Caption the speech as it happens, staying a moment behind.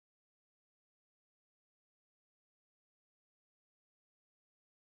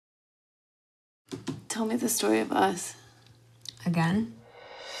Tell me the story of us. Again?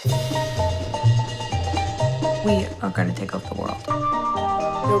 We are going to take over the world.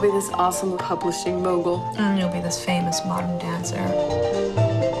 You'll be this awesome publishing mogul. And you'll be this famous modern dancer.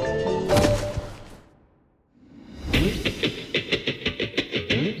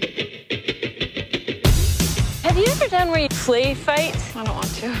 Have you ever done where you play fight? I don't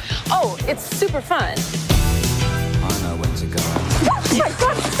want to. Oh, it's super fun. I know when to go. Oh my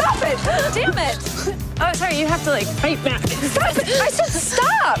God, stop it! Damn it! Oh, sorry, you have to, like, fight back. Stop it! I said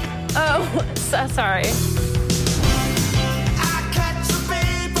stop! Oh, sorry.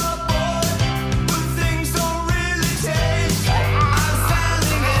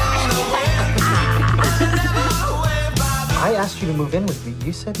 I asked you to move in with me.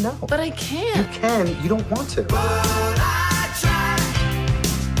 You said no. But I can't. You can. You don't want to.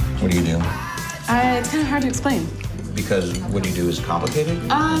 What do you do? It's kind of hard to explain. Because what you do is complicated?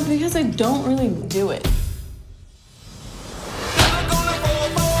 Because I don't really do it.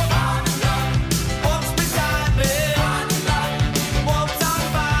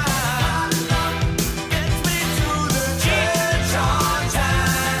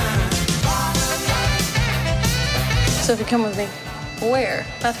 So if you come with me. Where?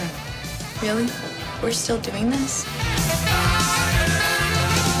 Bathroom. Really? We're still doing this?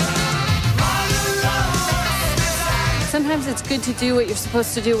 Sometimes it's good to do what you're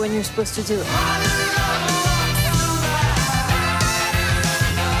supposed to do when you're supposed to do it.